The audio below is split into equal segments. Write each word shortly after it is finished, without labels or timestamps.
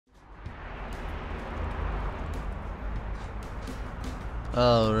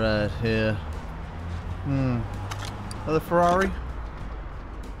All right, here. Another Ferrari?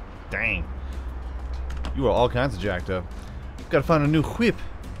 Dang. You are all kinds of jacked up. Gotta find a new whip.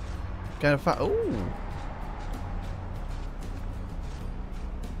 Gotta find. Ooh.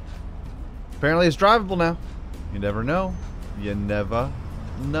 Apparently it's drivable now. You never know. You never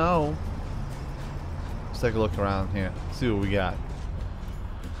know. Let's take a look around here. See what we got.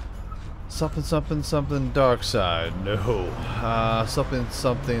 Something, something, something dark side. No. Something,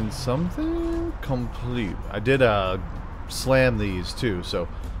 something, something complete. I did slam these too, so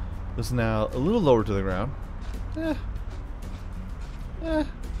this is now a little lower to the ground.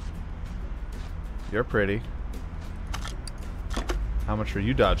 You're pretty. How much are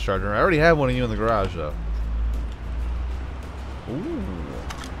you, Dodge Charger? I already have one of you in the garage, though. Ooh.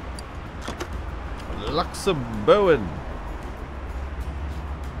 Luxa Bowen.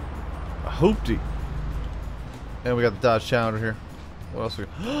 A hoopty. And we got the Dodge Challenger here. What else we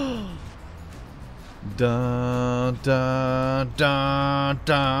got? Dun dun dun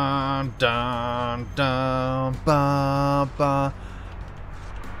dun dun dun ba ba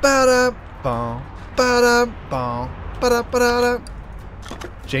ba da ba ba da ba ba da ba da.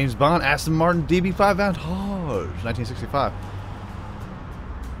 James Bond, Aston Martin DB5 Vantage, 1965.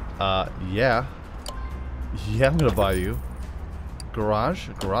 Yeah, I'm gonna buy you. Garage,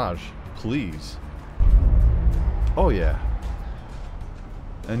 please. Oh yeah.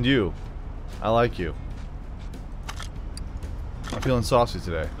 And you. I like you. I'm feeling saucy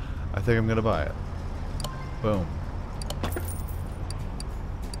today. I think I'm gonna buy it. Boom.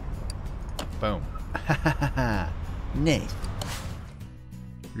 Boom. Nice.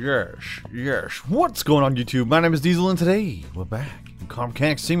 Yes. What's going on, YouTube? My name is Diesel, and today we're back in Car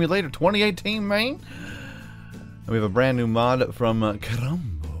Mechanic Simulator 2018, man. And we have a brand new mod from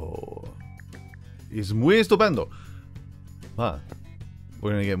Carambo. It's muy estupendo. But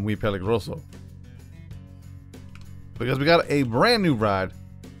we're gonna get muy peligroso. Because we got a brand new ride.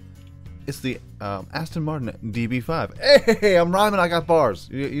 It's the Aston Martin DB5. Hey, I'm rhyming. I got bars.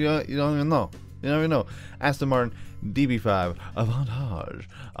 You don't even know. You don't even know. Aston Martin DB5 Vantage.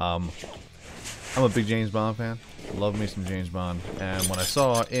 I'm a big James Bond fan. Love me some James Bond. And when I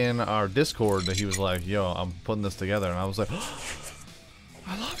saw in our Discord that he was like, "Yo, I'm putting this together," and I was like, oh,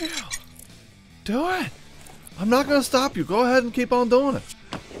 "I love you. Do it. I'm not gonna stop you. Go ahead and keep on doing it."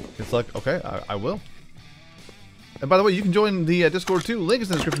 It's like, okay, I will. And by the way, you can join the Discord too. Link is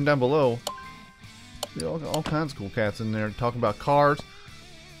in the description down below. All kinds of cool cats in there talking about cars,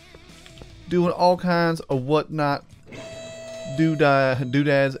 doing all kinds of whatnot,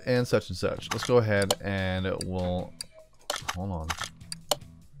 doodads and such and such. Let's go ahead and we'll hold on.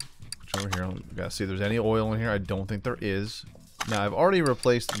 Switch over here. We gotta see if there's any oil in here. I don't think there is. Now I've already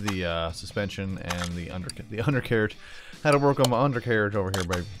replaced the suspension and the undercarriage. Had to work on my undercarriage over here,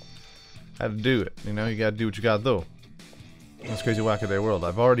 baby. Had to do it. You know, you gotta do what you gotta do. This crazy wackaday world.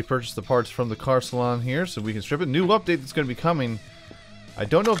 I've already purchased the parts from the car salon here, so we can strip it. New update that's gonna be coming. I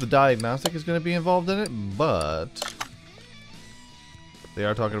don't know if the diagnostic is gonna be involved in it, but they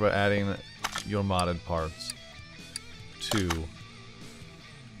are talking about adding your modded parts to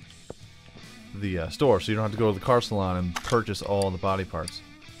the store, so you don't have to go to the car salon and purchase all the body parts.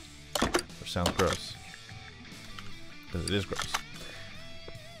 Which sounds gross. Because it is gross.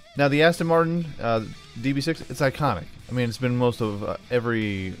 Now the Aston Martin DB6, it's iconic. I mean, it's been most of a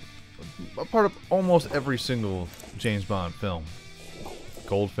part of almost every single James Bond film.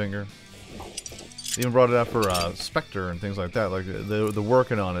 Goldfinger. They even brought it out for Spectre and things like that. Like they're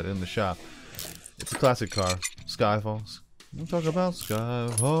working on it in the shop. It's a classic car. Skyfall. We'll talk about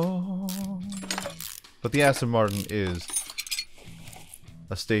Skyfall. But the Aston Martin is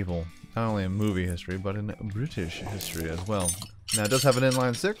a staple, not only in movie history, but in British history as well. Now, it does have an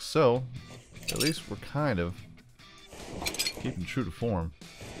inline 6, so at least we're kind of keeping true to form.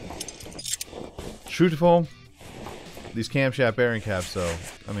 True to form. These camshaft bearing caps, though,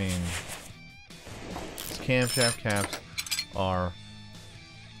 I mean, these camshaft caps are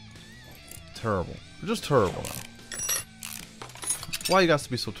terrible. They're just terrible now. Why you got to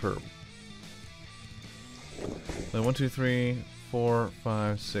be so terrible? Like 1, 2, 3, 4,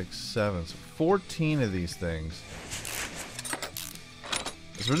 5, 6, 7. So 14 of these things.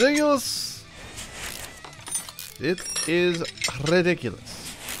 It's ridiculous. It is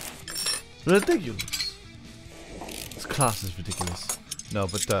ridiculous. Ridiculous. This class is ridiculous. No,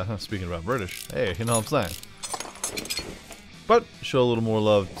 but speaking about British, hey, you know what I'm saying. But show a little more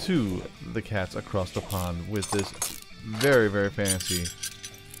love to the cats across the pond with this very, very fancy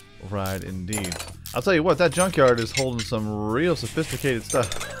ride indeed. I'll tell you what, that junkyard is holding some real sophisticated stuff.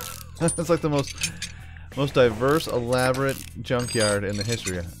 It's like the most Most diverse, elaborate junkyard in the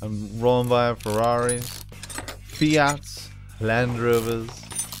history. I'm rolling by Ferraris, Fiats, Land Rovers,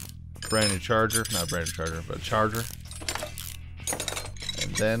 brand new Charger, not brand new Charger, but Charger.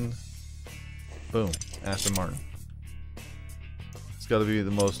 And then, boom, Aston Martin. It's got to be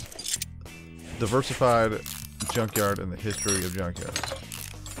the most diversified junkyard in the history of junkyards.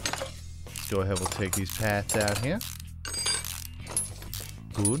 Let's go ahead, we'll take these paths out here.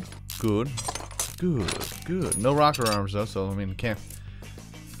 Good, good, good, good. No rocker arms though, so I mean, can't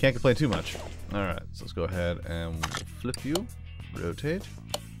complain too much. All right, so let's go ahead and we'll flip you, rotate,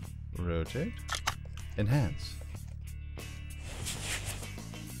 rotate, enhance,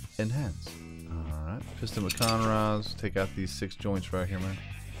 enhance. All right, piston with con rods. Take out these 6 joints right here, man.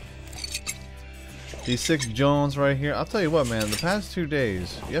 These 6 joints right here. I'll tell you what, man. The past 2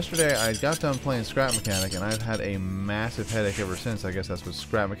 days, yesterday I got done playing Scrap Mechanic, and I've had a massive headache ever since. I guess that's what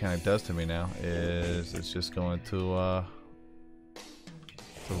Scrap Mechanic does to me now. Is it's just going to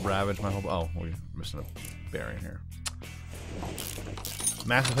ravage my whole. Oh, we're missing a bearing here.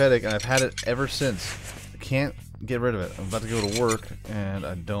 Massive headache, and I've had it ever since. I can't get rid of it. I'm about to go to work, and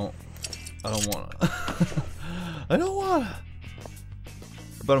I don't want to. I don't want to.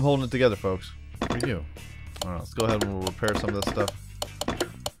 But I'm holding it together, folks. For you. Alright, let's go ahead and we'll repair some of this stuff.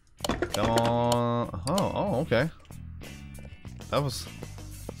 Come on. Oh, okay. That was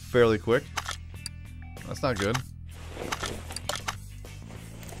fairly quick. That's not good.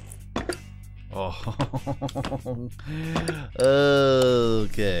 Oh.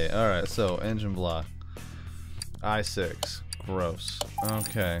 Okay. Alright, so engine block. I6. Gross.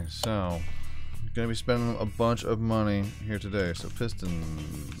 Okay, so gonna be spending a bunch of money here today. So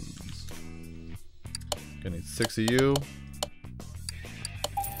pistons. Gonna need 6 of you.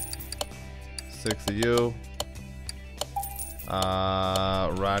 6 of you.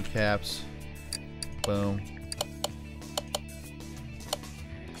 Rod caps. Boom.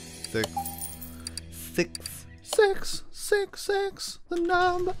 6. 6. 6. 6. 6. The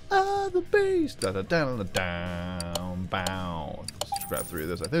number of the beast. Da da da da down. Bow. Let's grab 3 of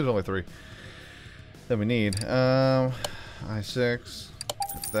this. I think there's only 3 that we need. I6.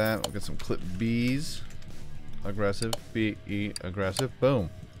 Get that. We'll get some clip B's. Aggressive, BE, aggressive,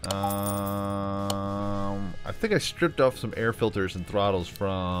 boom. I think I stripped off some air filters and throttles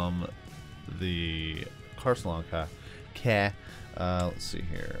from the car salon car. Let's see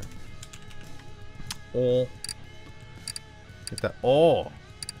here. All. Get that all.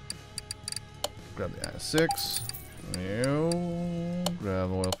 Grab the I6. Grab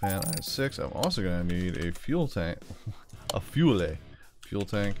the oil pan. I6. I'm also gonna need a fuel tank. A fuel tank.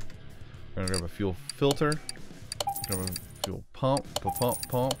 We're gonna grab a fuel filter. Grab a fuel pump.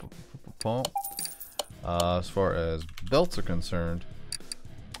 As far as belts are concerned,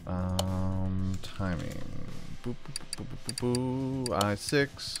 timing. Boop, boop, boop, boop, boop, boop.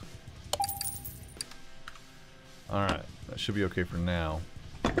 I6. Alright, that should be okay for now.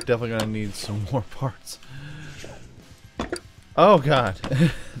 Definitely gonna need some more parts. Oh god,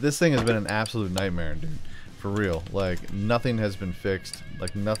 this thing has been an absolute nightmare, dude. For real, like nothing has been fixed.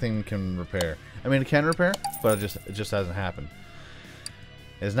 Like nothing can repair. I mean, it can repair, but it just hasn't happened.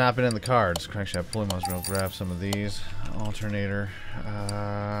 It's not been in the cards. Crankshaft pulley, might as well grab some of these. Alternator.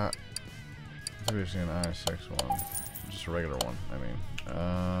 I think we've seen an I6 one, just a regular one. I mean,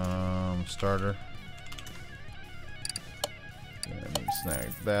 starter. And snag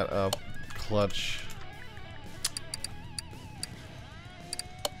that up. Clutch.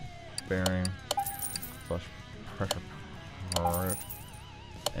 Bearing. Clutch pressure part.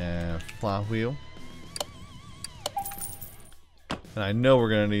 And flywheel. And I know we're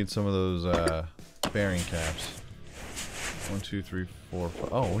gonna need some of those bearing caps. 1, 2, 3, 4, 5.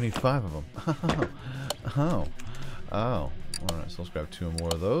 Oh, we need 5 of them. Oh. Alright, so let's grab 2 more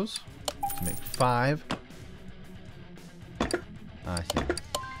of those to make 5. I see.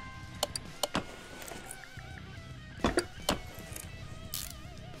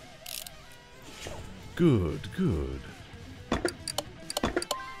 Good.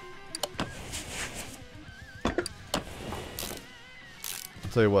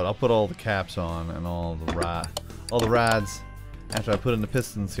 I'll tell you what, I'll put all the caps on and all the rods after I put in the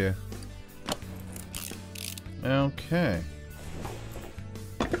pistons here. Okay.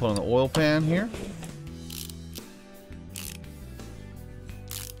 Put on the oil pan here.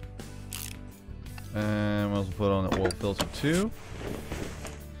 And we'll also put on the oil filter too.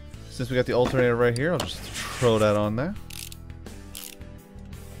 Since we got the alternator right here, I'll just throw that on there.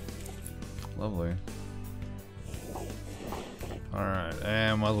 Lovely. Alright,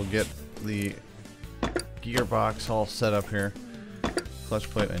 and might as well get the gearbox all set up here. Clutch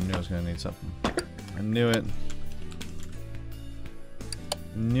plate, I knew I was going to need something. I knew it.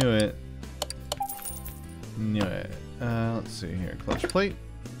 Knew it. Knew it. Let's see here. Clutch plate.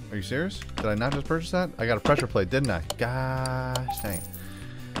 Are you serious? Did I not just purchase that? I got a pressure plate, didn't I? Gosh dang.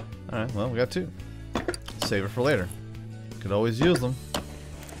 Alright, well, we got 2. Save it for later. Could always use them.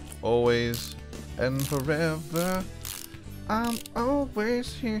 Always and forever. I'm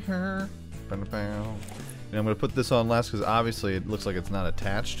always here. You know, I'm going to put this on last because obviously it looks like it's not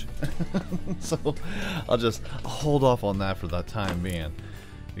attached. So I'll just hold off on that for the time being.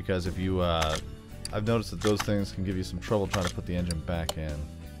 Because if you, I've noticed that those things can give you some trouble trying to put the engine back in.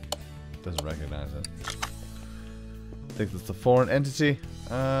 Doesn't recognize it. I think that's a foreign entity.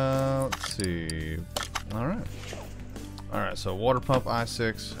 Let's see. Alright. Alright, so water pump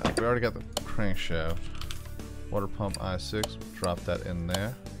I6. We already got the crankshaft. Water pump I6. Drop that in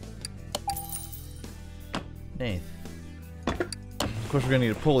there. Nice. Of course, we're gonna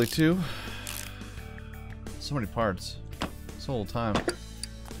need a pulley too. So many parts. So little time.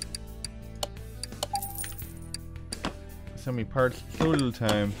 So many parts, so little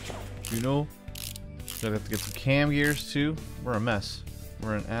time. You know? Gotta have to get some cam gears too. We're a mess.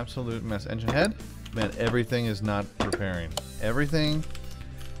 We're an absolute mess. Engine head? Man, everything is not repairing. Everything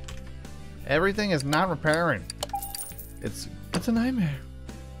is not repairing. It's a nightmare.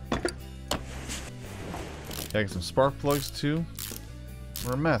 Gotta get some spark plugs too.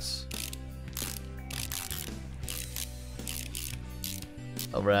 We're a mess.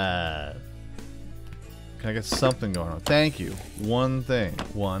 Alright. Can I get something going on? Thank you. One thing.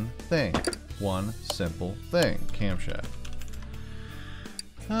 One thing. One simple thing. Camshaft.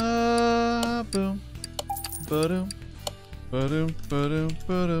 Boom. Ba-doom. Ba-doom. Ba-doom.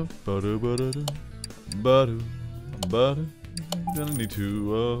 Ba-doom. Ba-doom. Ba-doom. Ba-doom. Ba-doom. Gonna need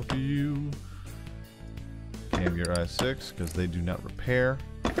 2 of you. Cam gear I6, because they do not repair.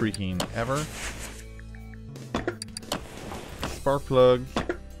 Freaking ever. Spark plug.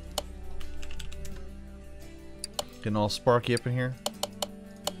 Getting all sparky up in here.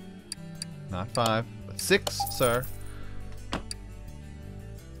 Not 5, but 6, sir.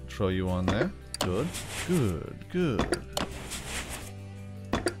 Throw you on there. Good, good, good.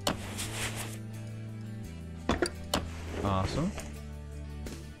 Awesome.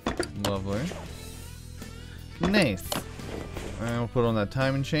 Lovely. Nice. And we'll put on that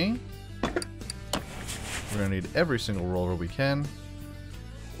timing chain. We're gonna need every single roller we can.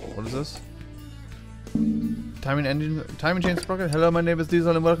 What is this? Timing chain sprocket. Hello, my name is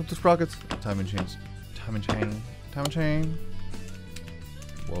Diesel and welcome to Sprockets. Timing chains. Timing chain. Timing chain.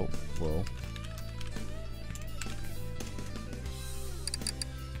 Whoa, whoa.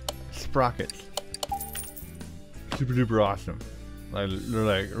 Sprockets. Super duper awesome. Like, they're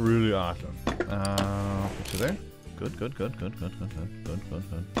like really awesome. Put you there. Good, good, good, good, good, good, good, good,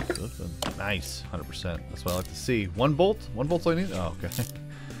 good, good, good, good. Nice. 100%. That's what I like to see. 1 bolt? 1 bolt's all I need? Oh, okay.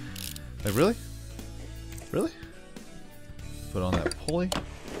 Like, really? Really? Put on that pulley.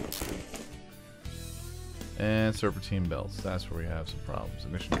 And serpentine belts. That's where we have some problems.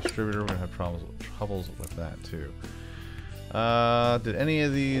 Ignition distributor, we're going to have troubles with that too. Did any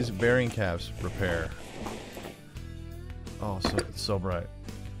of these bearing caps repair? Oh, so it's so bright.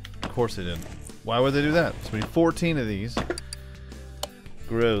 Of course they didn't. Why would they do that? So we need 14 of these.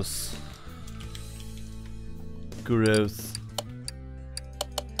 Gross. Gross.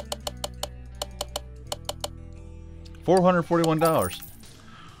 $441.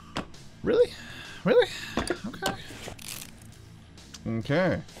 Really? Really? Okay.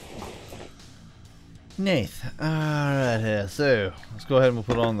 Okay. Nice. Alright here. So, let's go ahead and we'll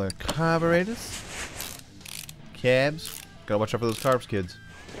put on the carburetors. Cabs. Gotta watch out for those carbs, kids.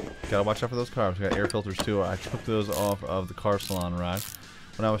 Gotta watch out for those carbs. We got air filters too. I took those off of the car salon ride.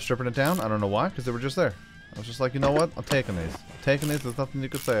 When I was stripping it down, I don't know why, because they were just there. I was just like, you know what? I'm taking these. I'm taking these. There's nothing you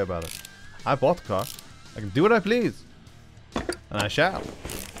could say about it. I bought the car. I can do what I please. And I shall.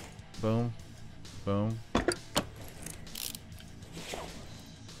 Boom. Boom.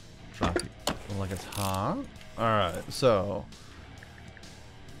 Drop you. Like it's hot. Alright, so.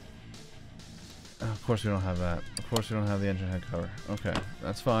 Of course we don't have that. Of course we don't have the engine head cover. Okay,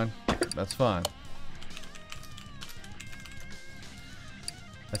 that's fine. That's fine.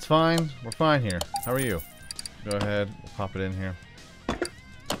 That's fine. We're fine here. How are you? Go ahead. We'll pop it in here.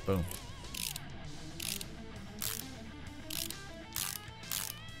 Boom.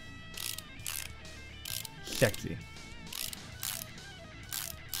 Sexy.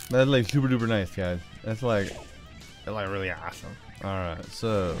 That's like super duper nice, guys. That's like really awesome. Alright,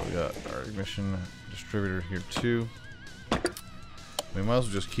 so we got our ignition distributor here too. We might as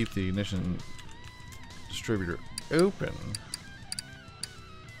well just keep the ignition distributor open.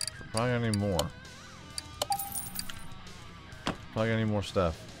 We're probably gonna need more. Probably gonna need more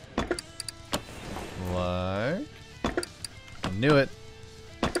stuff. Like... I knew it.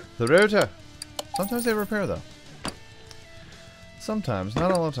 The rotor. Sometimes they repair though. Sometimes,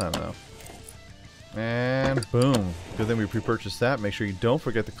 not all the time though. And boom. Good thing we pre-purchased that. Make sure you don't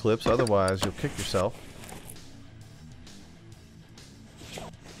forget the clips, otherwise you'll kick yourself.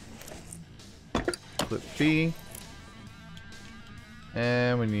 Clip B.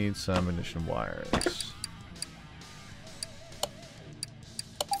 And we need some ignition wires.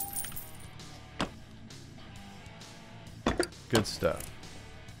 Good stuff.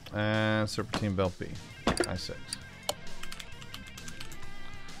 And serpentine belt B. I6.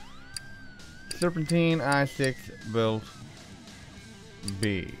 Serpentine I6 belt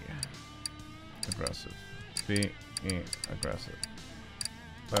B. Aggressive. B, E, aggressive.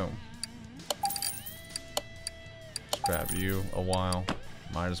 Boom. Just grab you a while.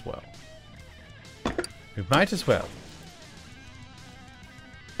 Might as well. We might as well.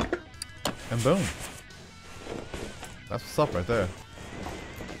 And boom. That's what's up right there.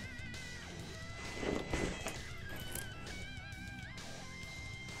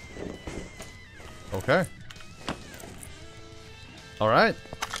 Okay. Alright.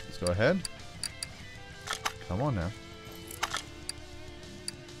 Let's go ahead. Come on now.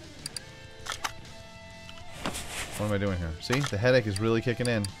 What am I doing here? See? The headache is really kicking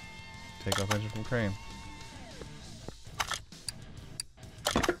in. Take off engine from crane.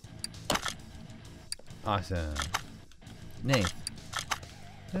 Awesome. Nice.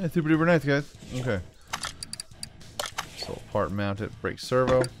 Yeah, super duper nice, guys. Okay. So part mounted brake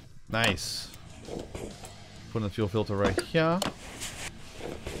servo. Nice. Put in the fuel filter right here.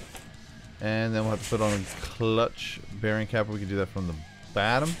 And then we'll have to put on a clutch bearing cap. We can do that from the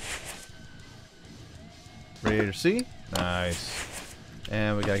bottom. Radiator C. Nice.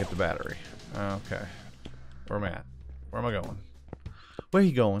 And we gotta get the battery. Okay. Where am I at? Where am I going? Where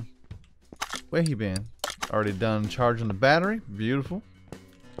he going? Where he been? Already done charging the battery. Beautiful.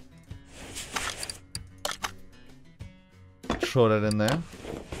 Throw that in there.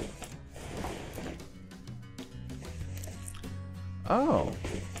 Oh.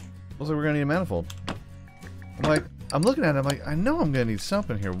 Looks like we're gonna need a manifold. I'm looking at it, I'm like, I know I'm gonna need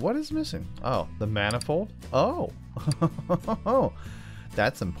something here. What is missing? Oh, the manifold? Oh.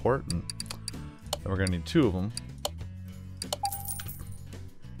 That's important. And we're gonna need 2 of them.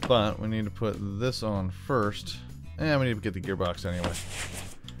 But we need to put this on first. And we need to get the gearbox anyway.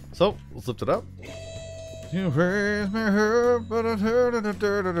 So, let's lift it up. You raise me up, but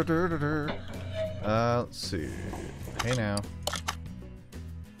let's see. Hey now.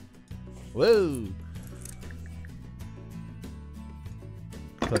 Whoa!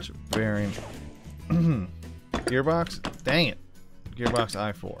 Clutch bearing. Gearbox? Dang it. Gearbox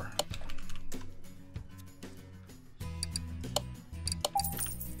I4.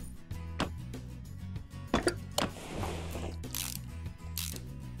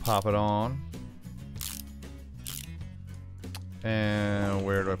 Pop it on. And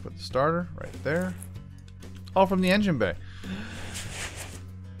where do I put the starter? Right there. Oh, from the engine bay.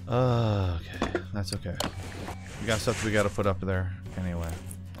 Okay. That's okay. We got stuff that we got to put up there anyway.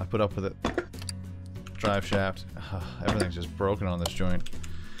 I put up with it. Drive shaft. Everything's just broken on this joint.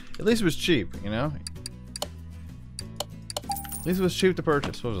 At least it was cheap, you know? At least it was cheap to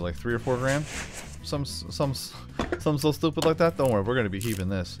purchase. What was it, like 3 or 4 grand? Some so stupid like that? Don't worry, we're going to be heaving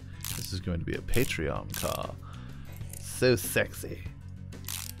this. This is going to be a Patreon car. So sexy.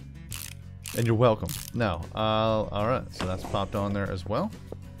 And you're welcome. No. Alright, so that's popped on there as well.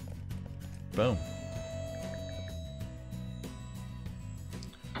 Boom.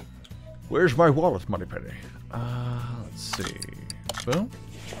 Where's my wallet, Money Penny? Let's see. Boom.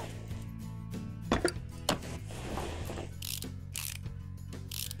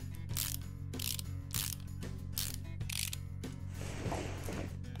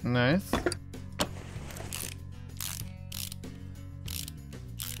 Nice.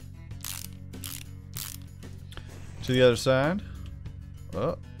 To the other side.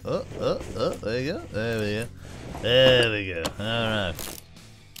 There you go. There we go. There we go. Alright.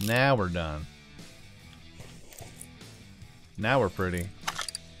 Now we're done. Now we're pretty.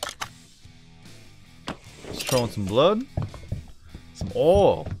 Just throwing some blood. Some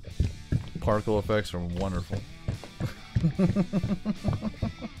oil. Particle effects are wonderful.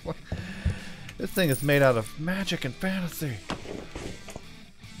 This thing is made out of magic and fantasy.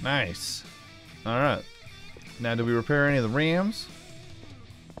 Nice. Alright. Now, did we repair any of the rims?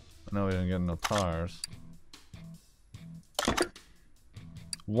 No, we didn't get no tires.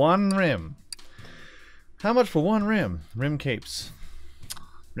 1 rim. How much for 1 rim? Rim capes.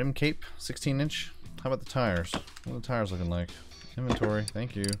 Rim cape, 16 inch. How about the tires? What are the tires looking like? Inventory,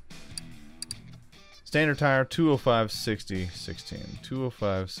 thank you. Standard tire, 205, 60, 16.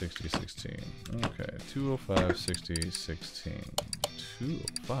 205, 60, 16. Okay, 205, 60, 16.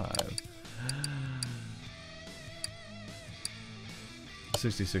 205.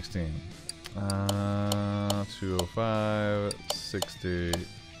 60, 16. 205, 60,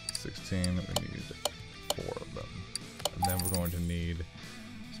 16. We need 4 of them. And then we're going to need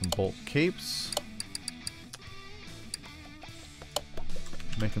some bolt capes.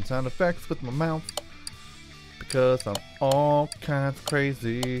 Making sound effects with my mouth. Because I'm all kinds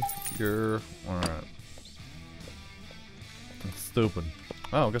crazy. You're alright. That's stupid.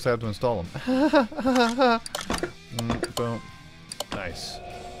 Oh, I guess I have to install them. Boom. Nice.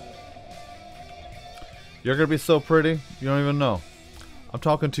 You're gonna be so pretty, you don't even know. I'm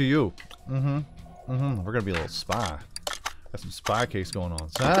talking to you. We're gonna be a little spy. Got some spy case going on.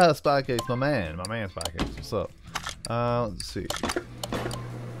 Spy case, my man spy case. What's up? Let's see.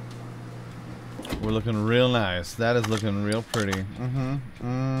 We're looking real nice. That is looking real pretty.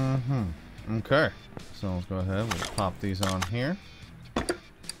 Okay. So let's go ahead. We'll pop these on here.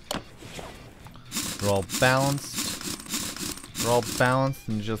 They're all balanced. They're all balanced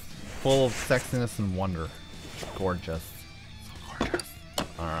and just full of sexiness and wonder. Gorgeous. So gorgeous.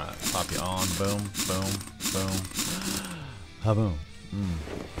 Alright. Pop you on. Boom. Boom. Boom. Ha-boom.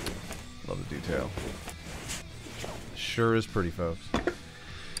 Love the detail. Sure is pretty, folks.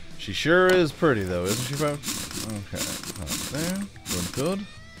 She sure is pretty, though, isn't she, folks? Okay, up there. Good, good.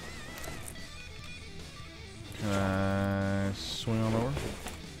 Can I swing on over?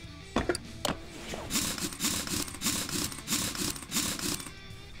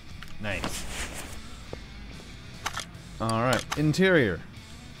 Nice. Alright, interior.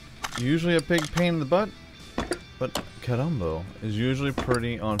 Usually a big pain in the butt, but Carumbo is usually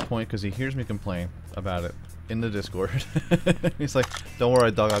pretty on point because he hears me complain about it in the Discord. He's like, don't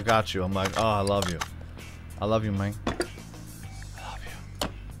worry, dog, I got you. I'm like, oh, I love you. I love you, man. I love you.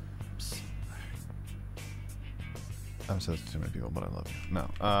 Psst. I haven't said this to too many people, but I love you. No.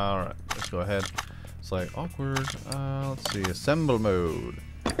 Alright, let's go ahead. It's like awkward. Let's see, assemble mode.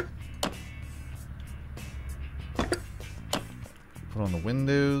 Put on the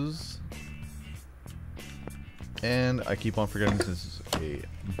windows. And I keep on forgetting this is a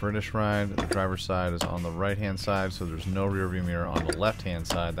British ride. The driver's side is on the right hand side, so there's no rear view mirror on the left hand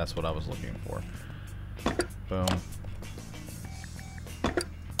side. That's what I was looking for. Boom.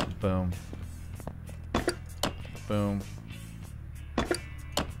 Boom. Boom.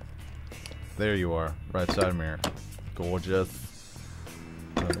 There you are. Right side mirror. Gorgeous.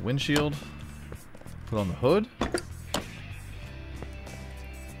 Put on the windshield. Put on the hood.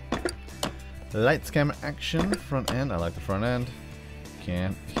 Lights, camera, action, front end. I like the front end. I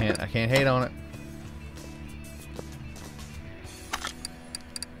can't hate on it.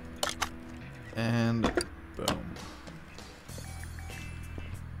 And boom.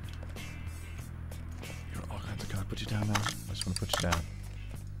 You're all kinds of can I put you down now? I just want to put you down.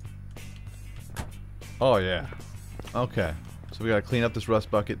 Oh yeah. Okay. So we gotta clean up this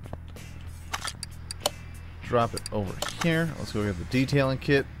rust bucket. Drop it over here. Let's go get the detailing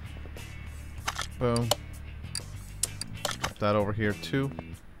kit. Boom. Drop that over here too.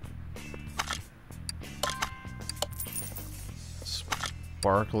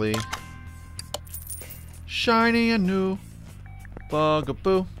 Sparkly. Shiny and new.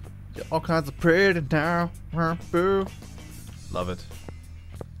 Bugaboo. Get all kinds of pretty now. Boo. Love it.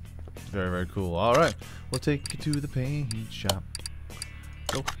 Very, very cool. Alright. We'll take you to the paint shop.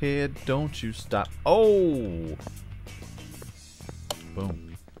 Go ahead, don't you stop. Oh! Boom.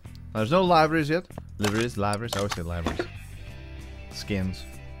 There's no liveries yet. Liveries. I always say liveries. Skins.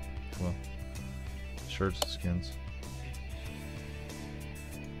 Well, shirts, skins.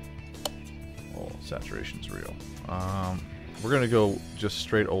 Oh, saturation's real. We're gonna go just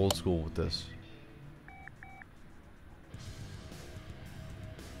straight old school with this.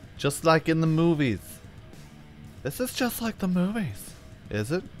 Just like in the movies. This is just like the movies.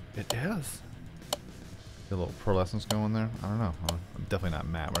 Is it? It is. A little pearlescence going there. I don't know. I'm definitely not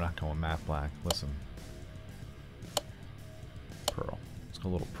matte. We're not going matte black. Listen. Pearl. Let's go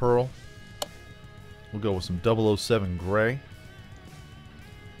a little pearl. We'll go with some 007 gray.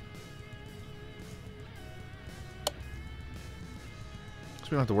 So we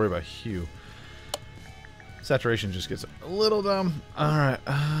don't have to worry about hue. Saturation just gets a little dumb. Alright.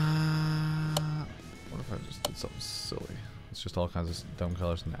 What if I just did something silly? It's just all kinds of dumb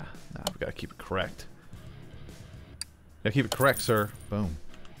colors. Nah, we gotta keep it correct. Gotta keep it correct, sir. Boom.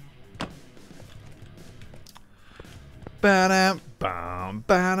 Ba-da, bam,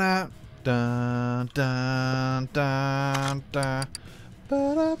 ba-da, Dun dun dun dun.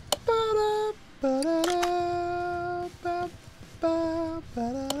 Ba-da, ba-da, ba-da-da, ba-ba,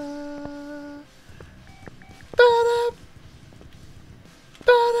 ba-da-da. Ba-da,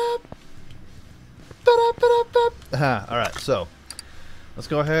 ba-da, ba-da, ba-da, ba. Alright, so let's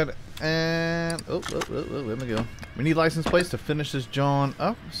go ahead and let me go. We need license plates to finish this John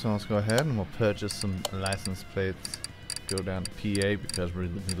up, so let's go ahead and we'll purchase some license plates. Go down to PA because we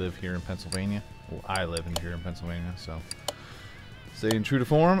live here in Pennsylvania. Well, I live in here in Pennsylvania, so staying true to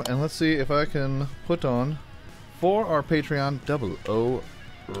form. And let's see if I can put on for our Patreon 00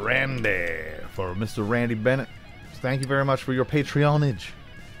 Randy for Mr. Randy Bennett. Thank you very much for your Patreonage.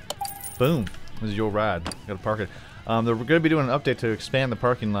 Boom. This is your ride. Gotta park it. We're going to be doing an update to expand the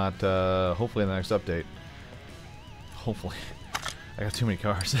parking lot, hopefully in the next update. Hopefully. I got too many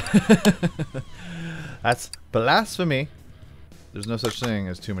cars. That's blasphemy. There's no such thing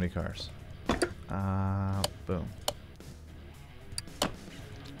as too many cars. Boom.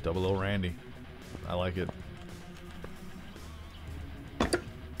 00 Randy. I like it.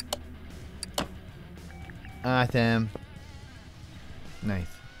 Awesome. Nice.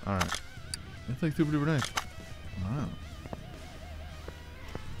 Alright. That's like super duper nice. Wow.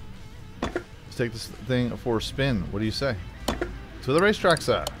 Let's take this thing for a spin. What do you say? To the racetrack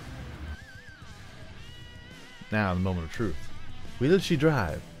side. Now, the moment of truth. Will she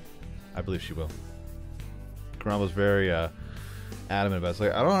drive? I believe she will. Karan was very adamant about it. It's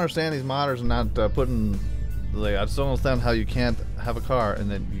like, I don't understand these modders and not putting... Like, I just don't understand how you can't have a car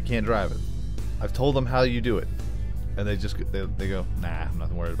and then you can't drive it. I've told them how you do it. And they just they go, nah, I'm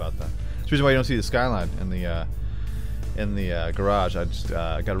not worried about that. That's the reason why you don't see the Skyline in the garage. I just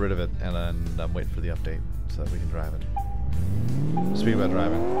got rid of it and then I'm waiting for the update so that we can drive it. Speaking about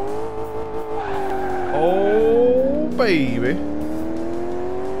driving. Oh, baby.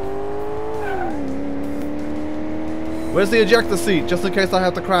 Where's the ejector seat, just in case I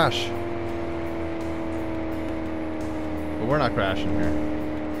have to crash? But we're not crashing here.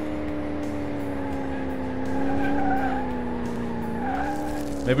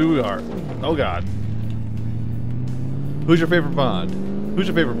 Maybe we are. Oh, God. Who's your favorite Bond? Who's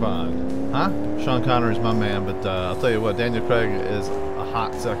your favorite Bond? Huh? Sean Connery's my man, but I'll tell you what, Daniel Craig is a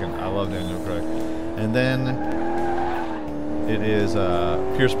hot second. I love Daniel Craig. And then it is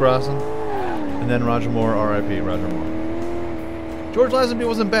Pierce Brosnan, and then Roger Moore, R.I.P. Roger Moore. George Lazenby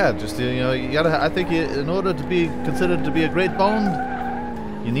wasn't bad. Just you know, you gotta. I think in order to be considered to be a great Bond,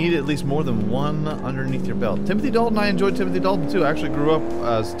 you need at least more than one underneath your belt. Timothy Dalton, I enjoyed Timothy Dalton too. I actually grew up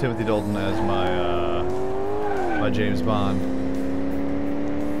as Timothy Dalton as my James Bond.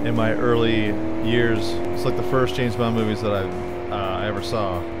 In my early years, it's like the first James Bond movies that I ever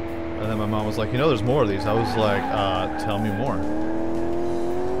saw. And then my mom was like, you know, there's more of these. I was like, tell me more.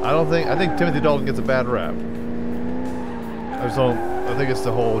 I think Timothy Dalton gets a bad rap. I think it's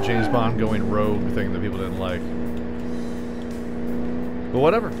the whole James Bond going rogue thing that people didn't like. But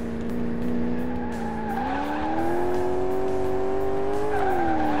whatever.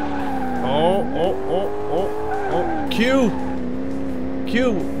 Oh. Q,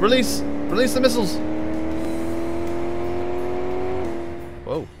 release the missiles.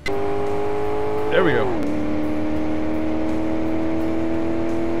 Whoa. There we go.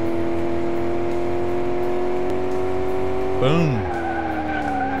 Boom.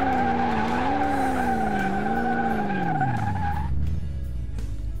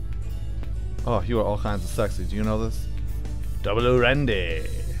 Oh, you are all kinds of sexy. Do you know this? 00 Randy.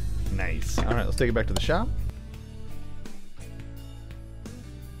 Nice. Alright, let's take it back to the shop.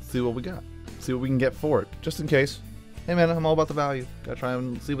 See what we got. See what we can get for it. Just in case. Hey man, I'm all about the value. Gotta try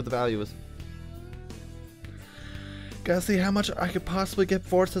and see what the value is. Gotta see how much I could possibly get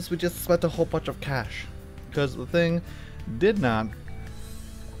for it since we just spent a whole bunch of cash. Because the thing did not...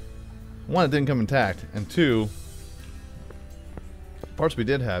 One, it didn't come intact. And two, the parts we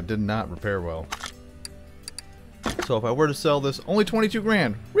did have did not repair well. So if I were to sell this, only 22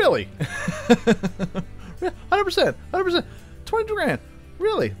 grand. Really? 100%. 22 grand.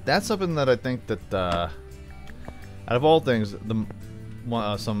 Really? That's something that I think that, out of all things, if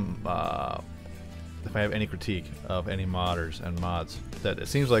I have any critique of any modders and mods, that it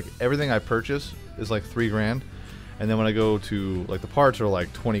seems like everything I purchase is like 3 grand, and then when I go to, like, the parts are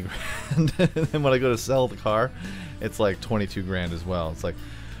like 20 grand, and then when I go to sell the car, it's like 22 grand as well. It's like,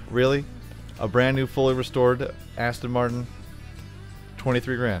 really? A brand new, fully restored Aston Martin,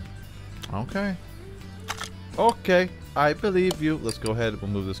 23 grand. Okay. Okay. I believe you. Let's go ahead.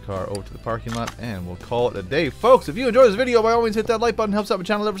 We'll move this car over to the parking lot and we'll call it a day. Folks, if you enjoyed this video, by all means hit that like button. Helps out my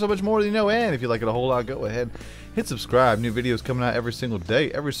channel ever so much more than you know. And if you like it a whole lot, go ahead. Hit subscribe. New videos coming out every single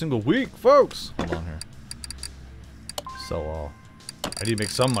day, every single week, folks. Hold on here. So, I need to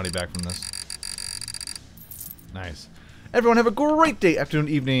make some money back from this. Nice. Everyone have a great day, afternoon,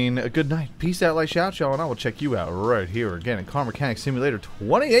 evening, a good night. Peace out, like, shout, y'all, and I will check you out right here again in Car Mechanic Simulator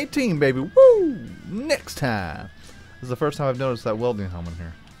 2018, baby. Woo! Next time. This is the first time I've noticed that welding helmet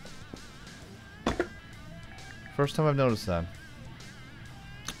here. First time I've noticed that.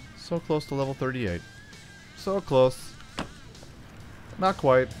 So close to level 38. So close. Not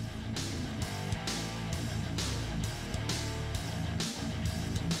quite.